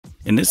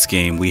In this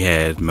game, we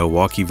had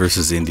Milwaukee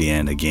versus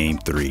Indiana game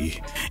 3,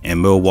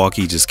 and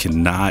Milwaukee just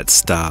cannot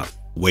stop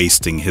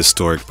wasting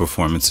historic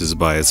performances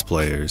by its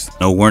players.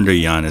 No wonder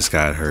Giannis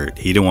got hurt.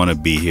 He didn't want to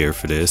be here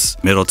for this.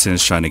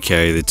 Middleton's trying to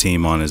carry the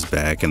team on his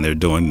back and they're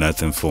doing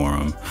nothing for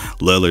him.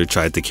 Lillard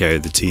tried to carry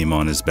the team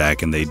on his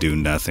back and they do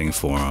nothing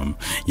for him.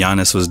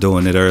 Giannis was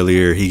doing it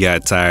earlier. He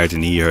got tired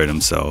and he hurt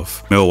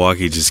himself.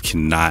 Milwaukee just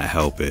cannot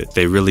help it.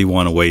 They really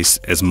want to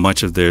waste as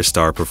much of their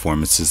star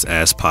performances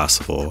as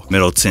possible.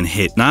 Middleton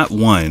hit not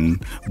one,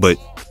 but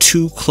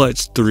 2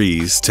 clutch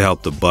threes to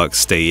help the Bucks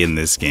stay in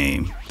this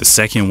game. The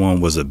second one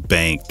was a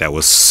bank that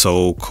was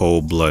so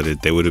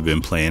cold-blooded they would have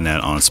been playing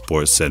that on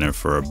SportsCenter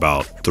for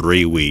about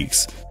 3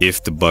 weeks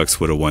if the Bucks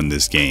would have won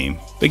this game.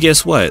 But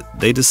guess what?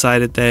 They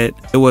decided that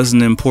it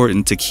wasn't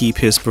important to keep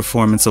his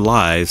performance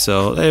alive,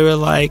 so they were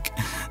like,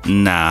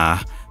 nah.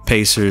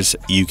 Pacers,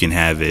 you can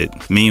have it.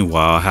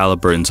 Meanwhile,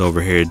 Halliburton's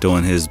over here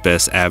doing his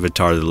best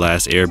Avatar the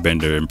Last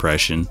Airbender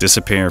impression,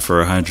 disappearing for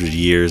 100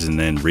 years and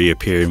then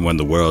reappearing when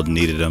the world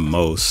needed him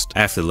most.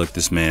 I have to look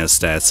this man's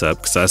stats up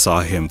because I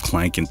saw him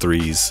clanking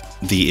threes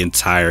the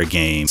entire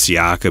game.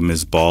 Siakam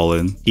is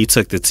balling. He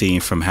took the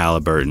team from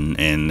Halliburton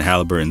and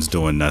Halliburton's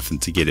doing nothing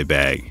to get it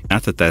back.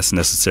 Not that that's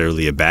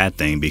necessarily a bad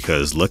thing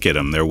because look at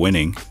them, they're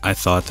winning. I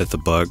thought that the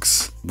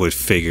Bucks would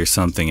figure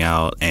something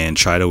out and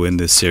try to win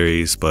this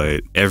series,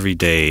 but every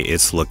day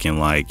it's looking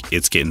like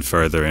it's getting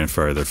further and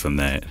further from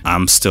that.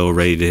 I'm still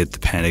ready to hit the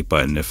panic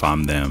button if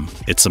I'm them.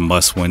 It's a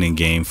must-win in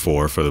game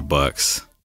 4 for the Bucks.